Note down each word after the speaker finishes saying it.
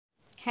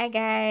Hi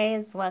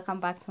guys, welcome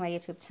back to my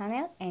YouTube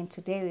channel, and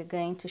today we're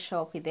going to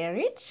shop with the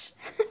rich.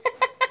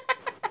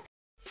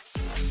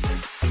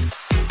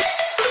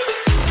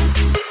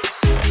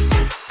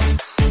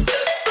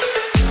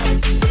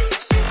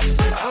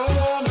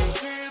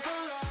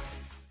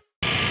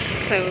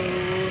 So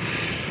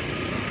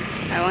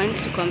I want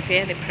to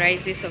compare the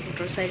prices of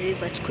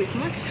groceries at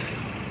Quickmart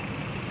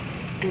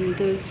and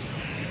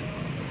those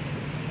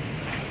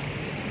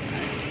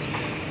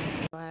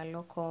at our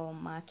local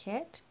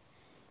market.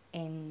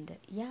 And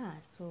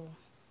yeah, so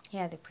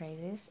here are the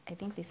prices. I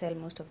think they sell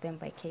most of them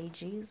by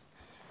kgs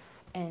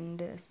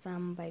and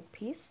some by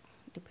piece,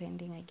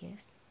 depending, I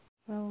guess.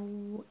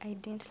 So I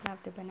didn't love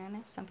the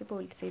bananas. Some people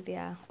will say they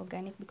are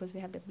organic because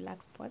they have the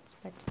black spots,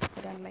 but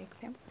I don't like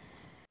them.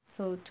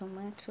 So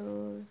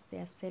tomatoes, they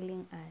are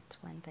selling at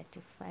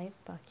 135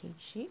 per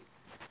kg.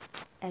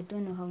 I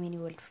don't know how many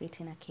will fit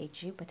in a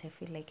kg, but I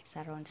feel like it's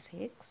around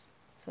 6.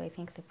 So I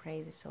think the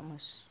price is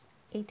almost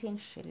 18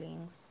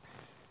 shillings.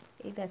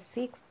 Either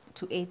 6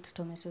 to 8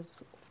 tomatoes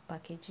per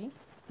kg.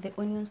 The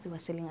onions, they were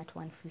selling at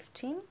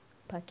 115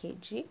 per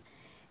kg,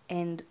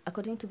 and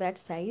according to that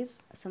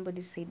size,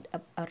 somebody said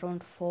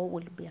around 4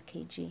 will be a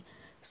kg.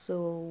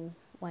 So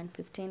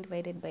 115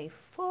 divided by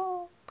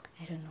 4,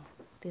 I don't know,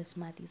 this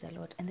math is a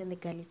lot. And then the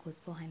garlic was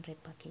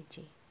 400 per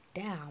kg.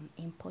 Damn,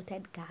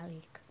 imported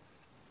garlic,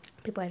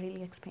 people are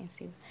really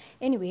expensive.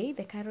 Anyway,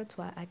 the carrots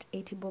were at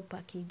 80 bob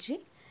per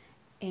kg.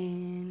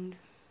 And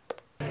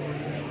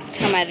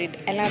tamarind,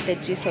 I love the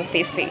juice of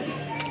this thing.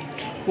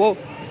 Whoa,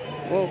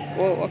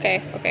 okay.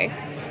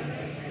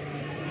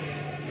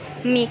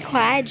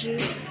 Mikwaju.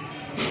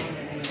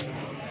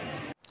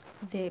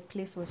 The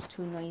place was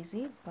too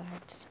noisy,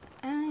 but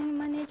I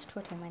managed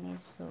what I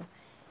managed. So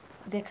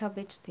the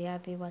cabbage there,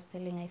 they were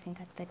selling I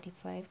think at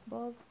 35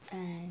 bob,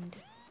 and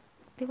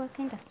they were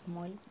kind of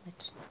small,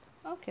 but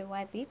okay,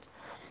 worth it.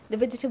 The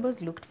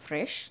vegetables looked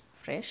fresh.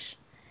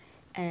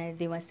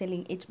 They were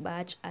selling each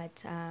batch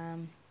at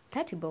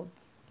 30 bob,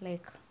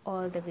 like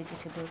all the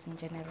vegetables in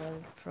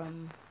general,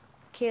 from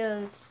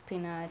kale,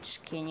 spinach,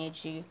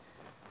 kienyeji,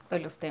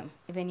 all of them.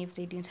 Even if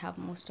they didn't have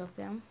most of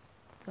them,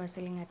 they were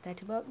selling at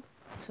 30 bob.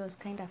 It was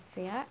kind of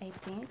fair, I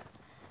think.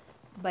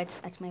 But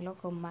at my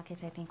local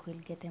market, I think we'll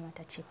get them at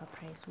a cheaper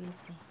price. We'll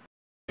see.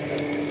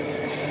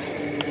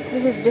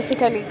 This is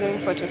basically going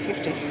for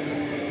 250.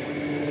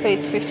 So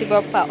it's 50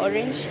 bob per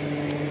orange.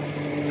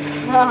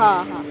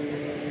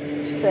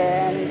 So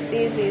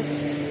this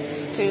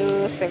is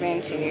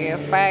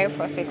 275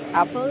 for 6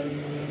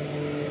 apples.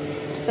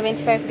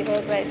 75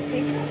 divided by 6.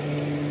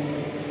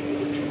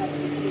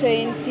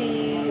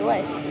 20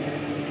 what?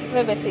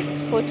 Divided by 6,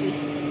 40.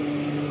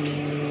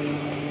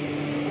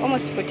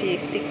 Almost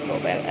 46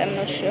 bob, I'm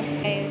not sure.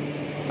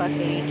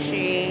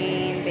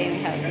 Packaging. Then we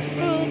have the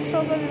fruits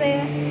over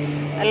there.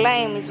 A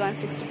lime is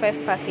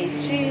 165 per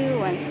kg,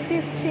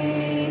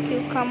 150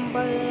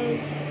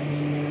 cucumbers.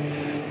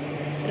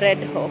 Red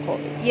hoho,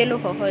 yellow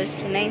hoho is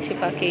 290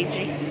 per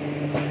kg.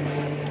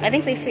 I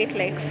think they fit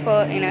like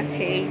 4 in a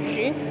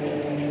kg.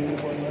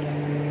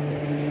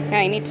 Now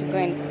I need to go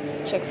and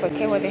check for,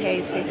 okay, what the hell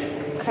is this?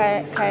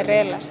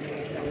 Karela.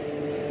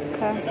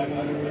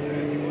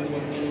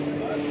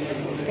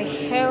 The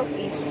hell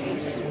is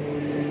this?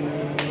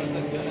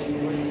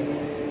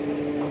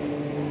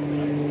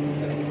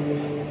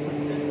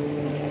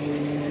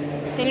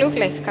 They look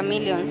like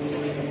chameleons.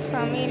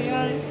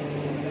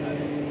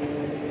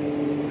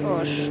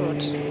 Oh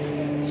shoot.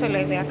 So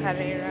like they are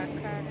Carreras.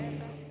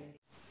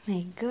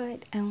 My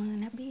god, I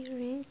wanna be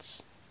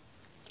rich.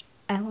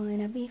 I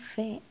wanna be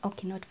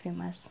okay, not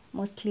famous,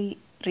 mostly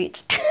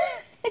rich.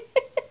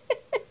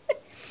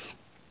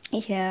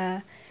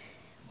 Yeah.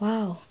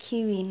 Wow,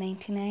 kiwi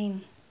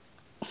 99.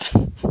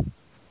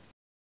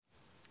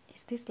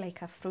 Is this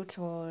like a fruit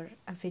or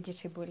a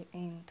vegetable?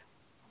 And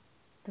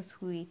those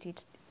who eat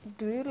it,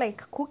 do you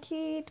like cook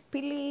it,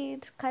 peel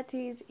it, cut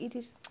it, eat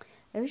it?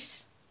 I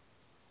wish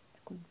I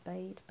could buy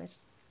it, but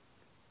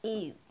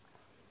ew,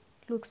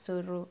 looks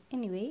so raw.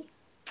 Anyway,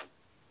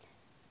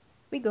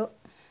 we go.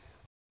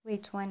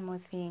 Wait, one more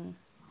thing.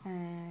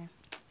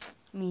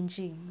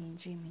 Minji,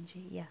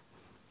 yeah.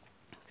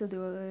 So they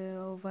were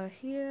over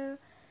here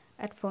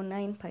at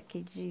 49 per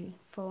kg.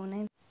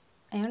 49.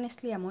 I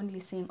honestly am only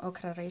seeing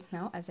okra right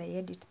now as I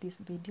edit this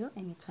video,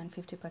 and it's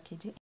 150 per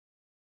kg.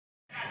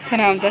 So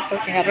now I'm just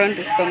walking around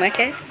the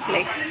supermarket,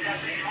 like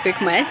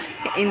Quickmart.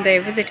 In the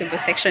vegetable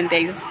section,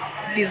 there is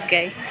this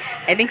guy.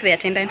 I think the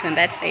attendant on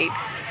that side,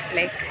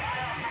 like,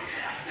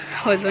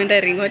 was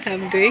wondering what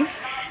I'm doing.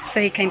 So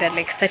he kind of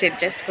like started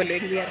just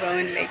following me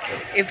around, like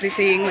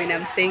everything when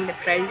I'm saying the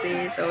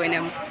prices or when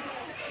I'm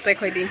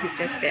recording, he's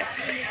just there.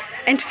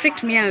 And it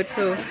freaked me out,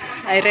 so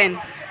I ran.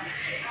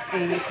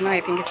 And now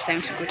I think it's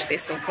time to go to the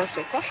Soko,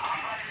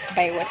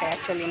 buy what I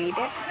actually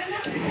needed.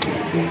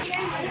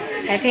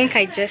 I think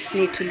I just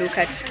need to look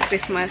at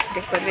Christmas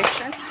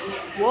decoration.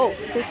 Whoa,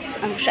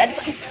 just I'm shut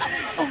stuff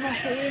over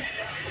here.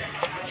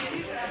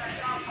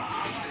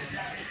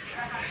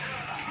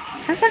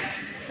 Sasa?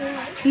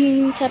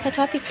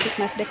 Tapata wapi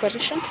Christmas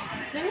decorations?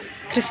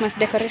 Christmas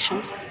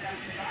decorations.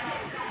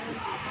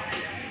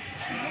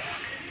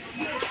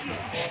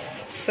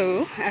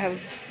 So I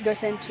have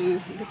gotten to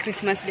the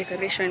Christmas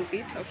decoration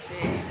bit of the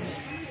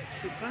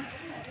super,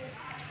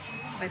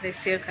 but I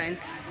still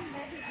can't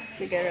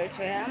figure out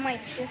where. I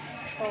might just,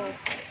 oh,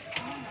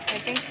 I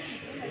think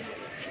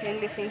the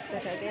only things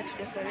that are there to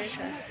decorate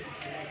are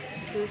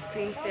those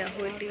things they are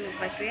holding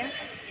over there,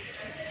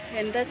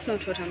 and that's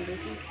not what I'm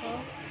looking for.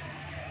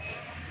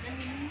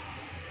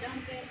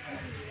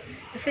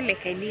 I feel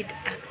like I need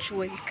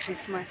actual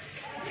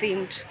Christmas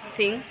themed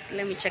things.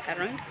 Let me check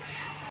around.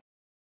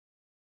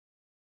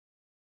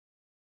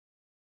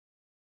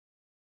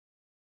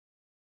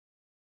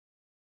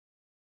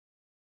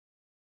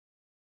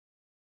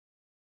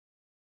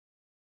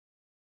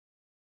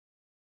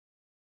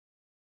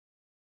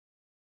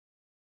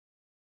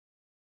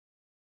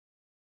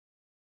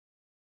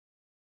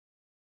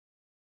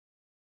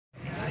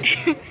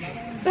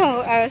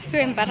 So I was too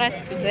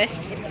embarrassed to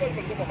just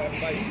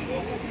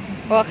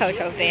walk out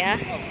of there.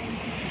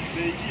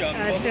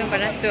 I was too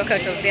embarrassed to walk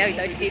out of there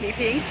without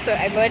anything. So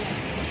I bought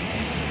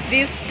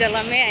this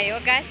Delamere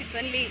yogurt.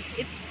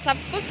 It's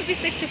supposed to be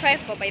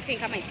 65 bob. I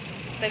think it's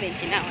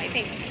 70 now. I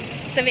think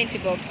 70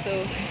 bob.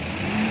 So,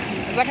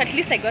 but at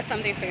least I got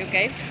something for you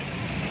guys.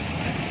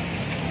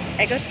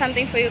 I got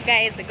something for you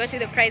guys. I got you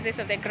the prices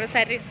of the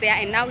groceries there,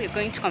 and now we're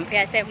going to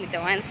compare them with the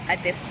ones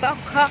at the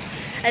soccer,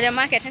 at the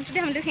market. And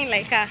today I'm looking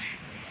like a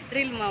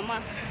real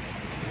mama,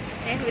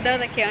 without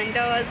the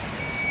candles.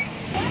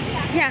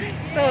 Yeah,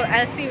 so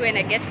I'll see you when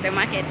I get to the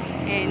market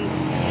and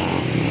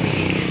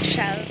we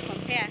shall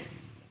compare.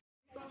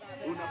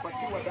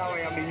 Unapatiwa dawa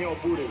ya minyoo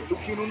bure.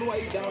 Ukinunua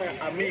hii dawa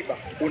ya Amoeba,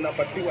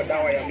 unapatiwa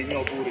dawa ya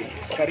minyoo bure.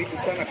 Karibu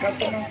sana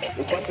customer,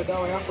 upate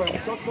dawa yako ya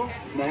mtoto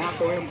na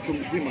yako wewe mtu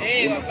mzima.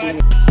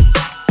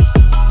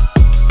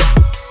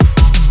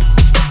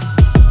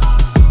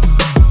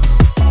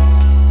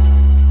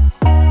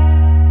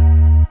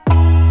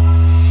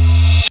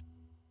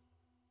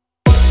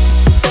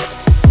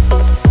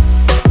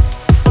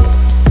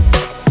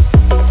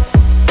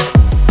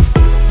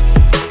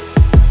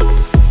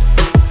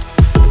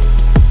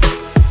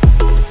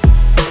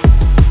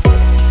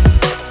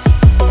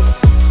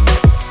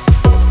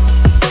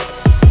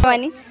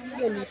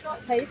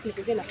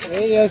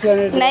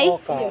 Nai?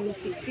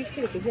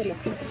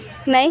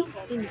 Nai?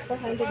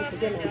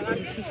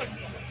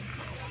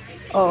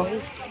 Oh.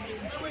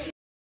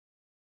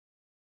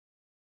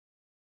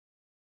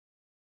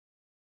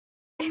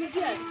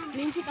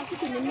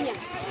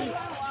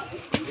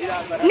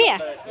 Mia?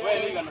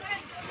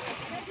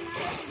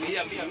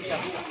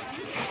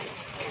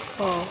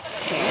 Oh,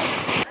 okay.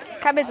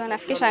 Cabbage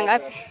wanafikisha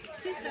ngapi?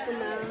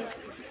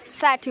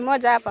 30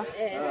 moja hapa.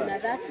 Kuna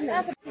 30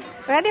 na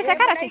Ready sa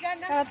karati?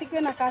 karati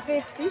kwa na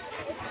cafe please.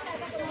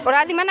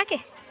 Uradi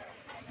manake?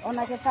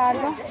 Ona ke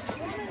tado.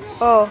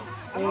 Oh.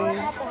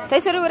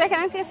 Taisuri ure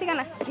kana sisi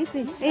kana?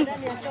 Isi. Sisi.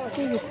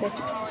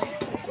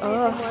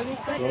 Oh.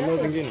 Romo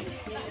zingine.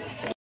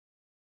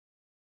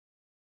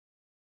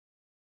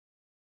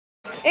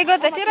 Ego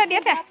tatira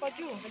dieta?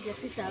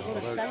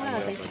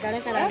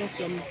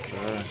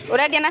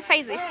 Uradi na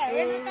sizes.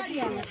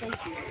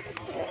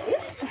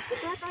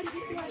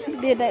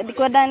 Dia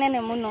diko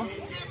danene muno.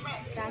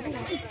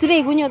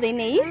 Stri gunyo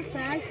thini hii.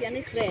 Sasa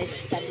ni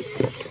fresh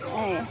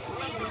kabisa.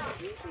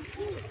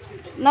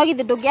 No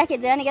githe ndungiake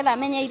njira ni getha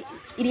amenye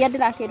iria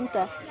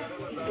ndirakiruta.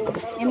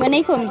 Imwe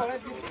ni 10.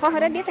 Ho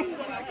hora dieta.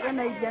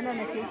 Ona ijana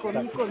na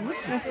 10.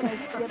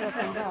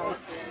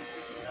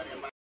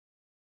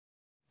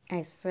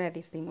 I swear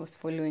this thing was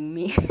following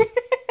me.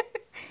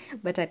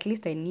 But at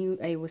least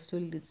I was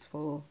told it's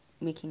for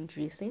making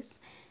juices.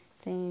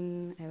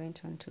 Then I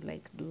went on to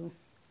like do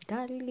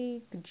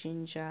garlic,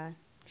 ginger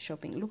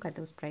shopping. Look at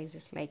those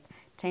prices, like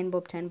 10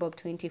 bob,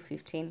 20,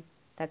 15.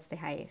 That's the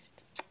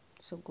highest.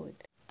 So good.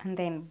 And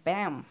then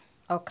bam,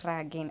 okra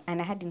again.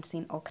 And I hadn't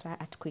seen okra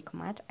at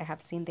Quickmart. I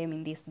have seen them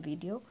in this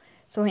video.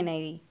 So when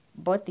I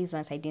bought these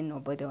ones, I didn't know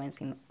about the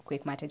ones in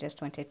Quickmart. I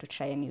just wanted to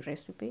try a new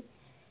recipe.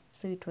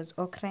 So it was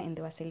okra and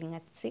they were selling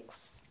at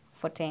 6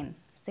 for 10.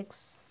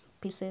 6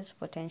 pieces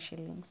for 10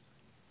 shillings.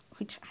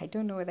 Which I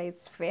don't know whether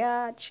it's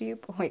fair,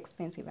 cheap or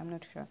expensive. I'm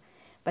not sure.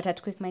 But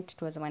at Quickmart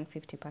it was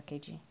 150 per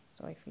kg.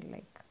 So I feel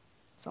like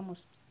it's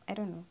almost, I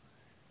don't know.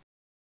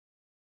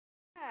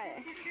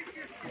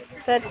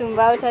 Tatu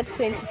mbao, tatu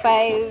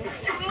 25.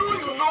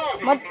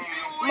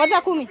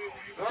 Moja 10.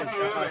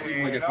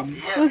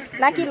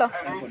 Na kilo.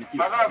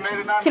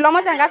 Kilo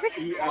moja ngapi?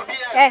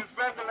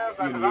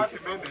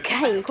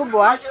 Kai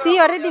kubwa. Si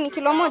already ni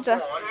kilo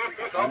moja.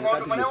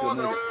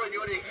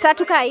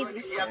 Tatu kaa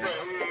hizi.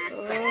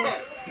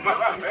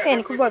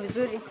 Ni kubwa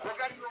vizuri.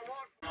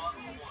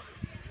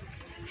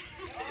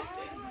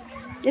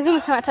 Hizi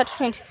msema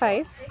tatu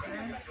 25.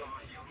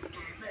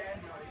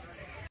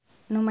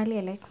 Normally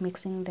I like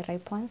mixing the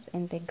ripe ones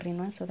and the green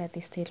ones so that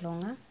they stay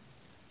longer.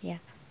 Yeah.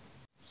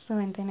 So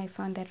and then I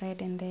found the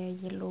red and the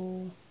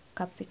yellow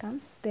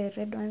capsicums. The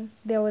red ones,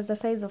 there was a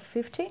size of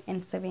 50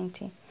 and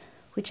 70,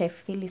 which I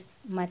feel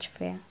is much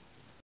fair.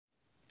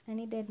 I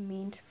needed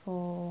mint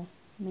for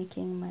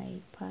making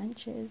my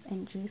punches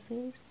and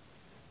juices.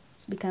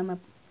 It's become a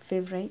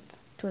favorite.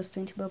 It was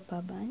 20 bob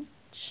per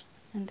bunch.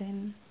 And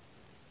then,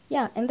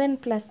 yeah, and then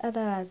plus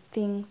other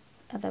things,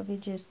 other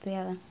veggies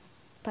there.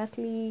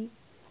 Parsley,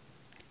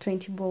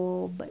 20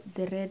 bob,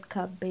 the red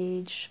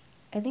cabbage.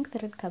 I think the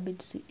red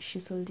cabbage, she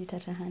sold it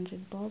at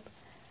 100 bob.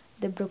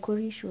 The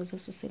broccoli, she was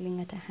also selling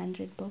at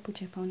 100 bob,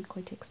 which I found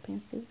quite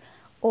expensive.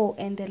 Oh,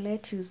 and the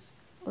lettuce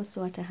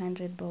also at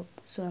 100 bob.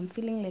 So I'm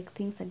feeling like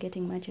things are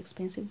getting much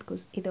expensive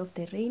because either of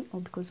the rain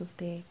or because of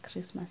the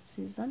Christmas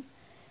season.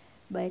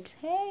 But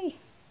hey,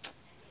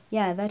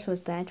 yeah, that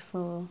was that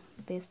for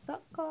the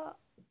soccer.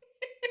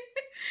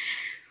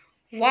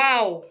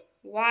 Wow,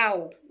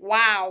 wow,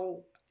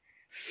 wow.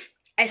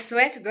 I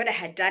swear to God, I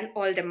had done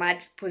all the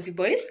maths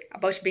possible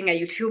about being a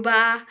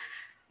YouTuber,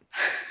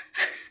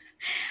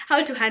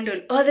 how to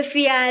handle all the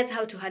fears,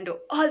 how to handle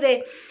all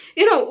the,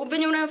 you know,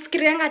 when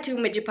unafikirianga ati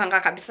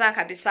umejipanga kabisa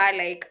kabisa,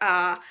 like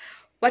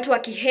watu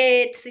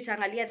wakihate,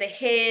 sitaangalia the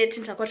hate,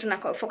 nitakuwa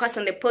tuna focus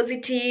on the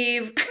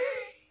positive.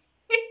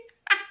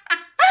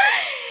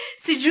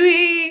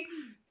 Sijui,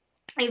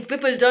 if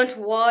people don't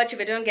watch, if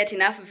they don't get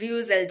enough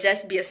views, they'll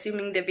just be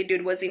assuming the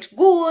video wasn't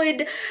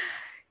good.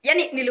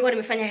 Yani nilikuwa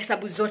nimefanya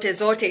hesabu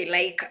zote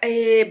like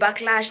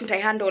backlash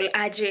nitaihandle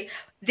aje.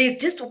 There's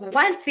just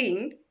one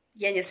thing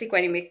yenye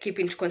sikuwa nime keep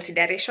into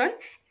consideration,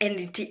 and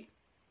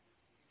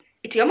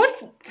it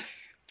almost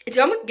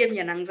gave me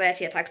an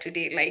anxiety attack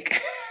today,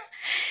 like.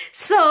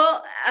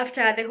 So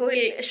after the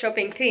whole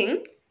shopping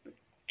thing,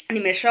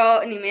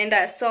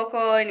 nimeenda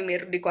soko,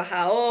 nimerudi kwa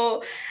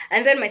hao,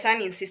 and then my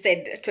son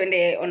insisted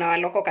twende on our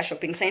local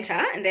shopping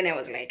center, and then I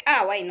was like,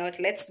 why not,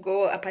 let's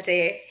go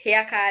apate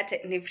haircut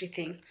and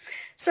everything.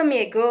 So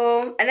me I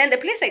go, and then the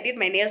place I did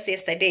my nails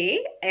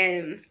yesterday,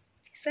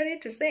 sorry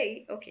to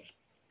say, okay,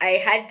 I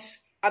had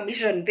a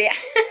mission there.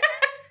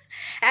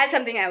 I had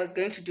something I was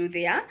going to do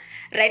there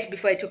right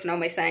before I took now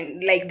my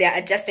son, like they're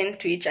adjusting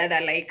to each other,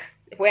 like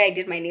where I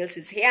did my nails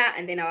is here,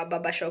 and then our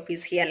barber shop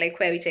is here, like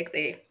where we take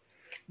the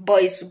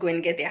boys to go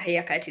and get their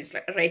haircut is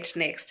right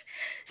next.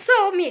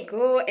 So me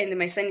go, and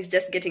my son is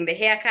just getting the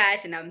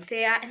haircut, and I'm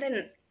there, and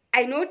then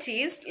I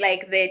notice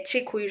like the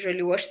chick who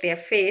usually wash their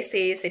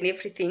faces and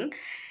everything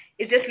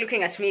is just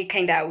looking at me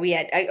kind of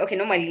weird. Okay,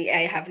 normally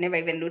I have never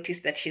even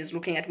noticed that she's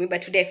looking at me,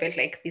 but today I felt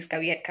like this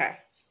weird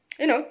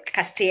you know,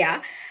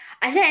 stare.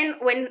 And then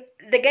when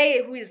the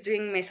guy who is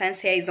doing my son's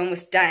hair is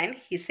almost done,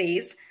 he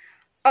says,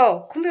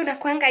 "Oh, kumbe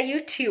unakuanga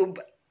YouTube."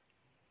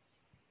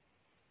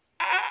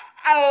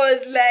 I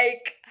was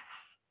like,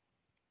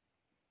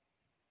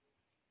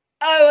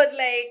 oh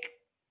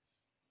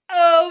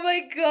my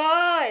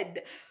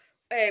God.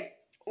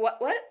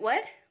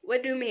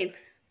 What do you mean?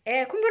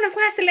 Kumbe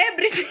unakuwa a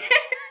celebrity.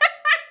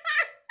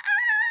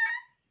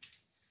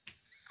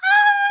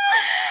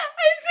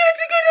 I swear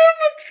to God,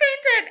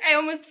 I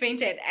almost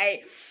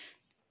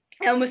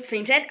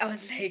fainted. I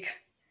was like,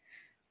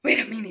 wait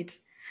a minute.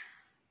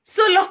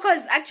 So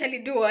locals actually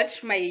do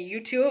watch my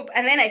YouTube,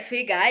 and then I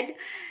figured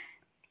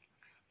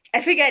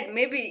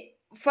maybe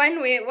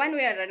one way or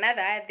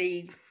another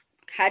they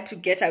had to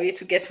get away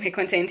to get my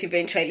content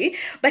eventually,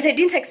 but I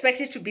didn't expect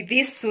it to be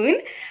this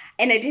soon,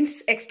 and I didn't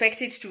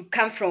expect it to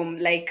come from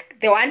like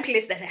the one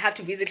place that I have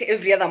to visit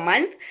every other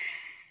month.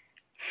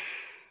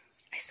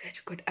 I swear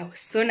to God, I was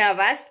so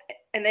nervous,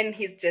 and then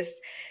he's just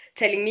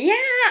telling me, yeah,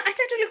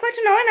 hata tulikuwa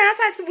tunaona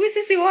hapa asubuhi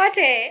sisi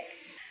wote.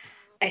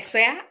 I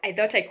swear, I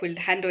thought I could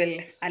handle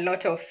a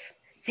lot of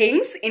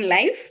things in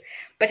life,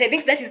 but I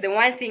think that is the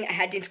one thing I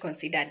hadn't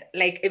considered.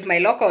 Like, if my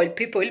local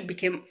people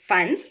became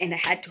fans and I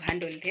had to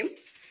handle them,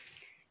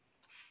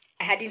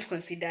 I hadn't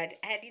considered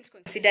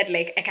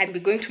like I can be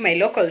going to my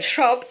local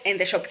shop and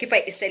the shopkeeper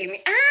is telling me,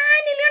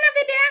 niliona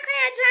video yako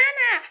ya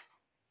jana.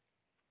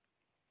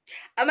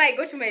 I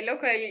go to my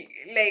local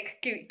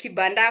like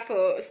kibanda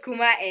for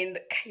skuma, and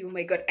oh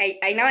my God,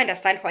 I now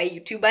understand why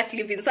YouTubers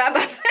live in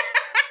suburbs.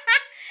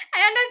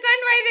 I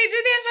understand why they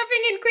do their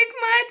shopping in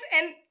Quickmart,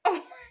 and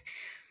oh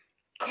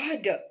my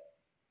God,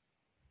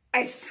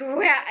 I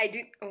swear I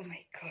did. Oh my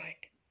God.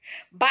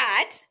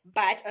 But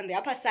on the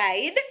upper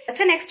side, that's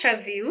an extra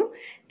view,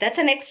 that's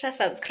an extra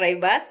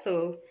subscriber.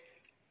 So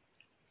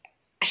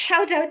a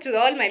shout out to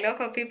all my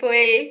local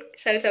people,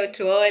 shout out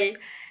to all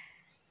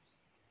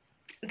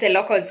the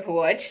locals who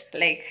watch,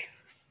 like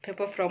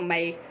people from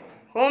my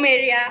home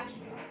area.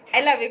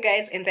 I love you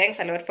guys, and thanks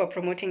a lot for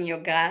promoting your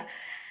girl,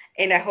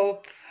 and I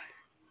hope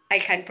I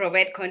can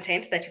provide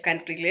content that you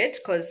can relate,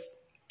 because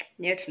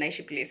near to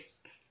Naishi, please.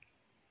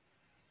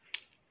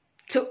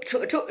 To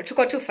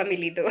go to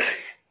family though.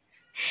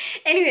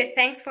 Anyway,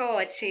 thanks for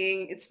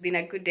watching. It's been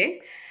a good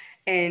day,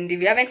 and if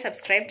you haven't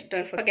subscribed,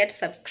 don't forget to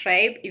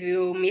subscribe. If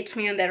you meet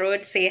me on the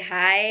road, say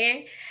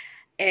hi.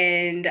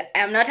 And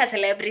I'm not a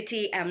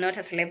celebrity,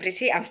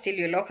 I'm still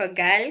your local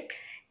girl.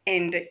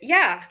 And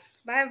yeah,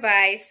 bye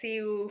bye, see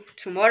you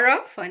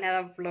tomorrow for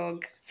another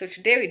vlog. So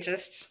today we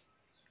just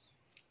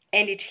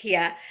end it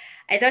here.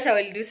 I thought I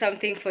will do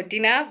something for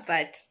dinner,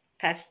 but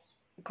that's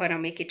gonna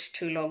make it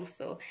too long,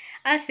 so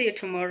I'll see you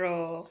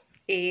tomorrow.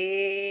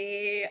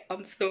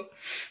 I'm so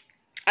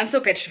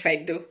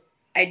petrified though.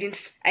 I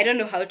don't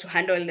know how to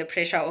handle the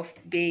pressure of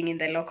being in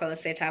the local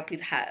setup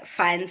with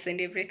fans and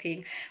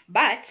everything,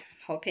 but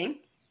hoping.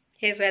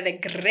 Here's where the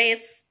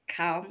grace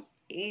comes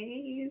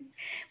in.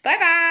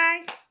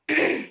 Bye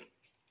bye.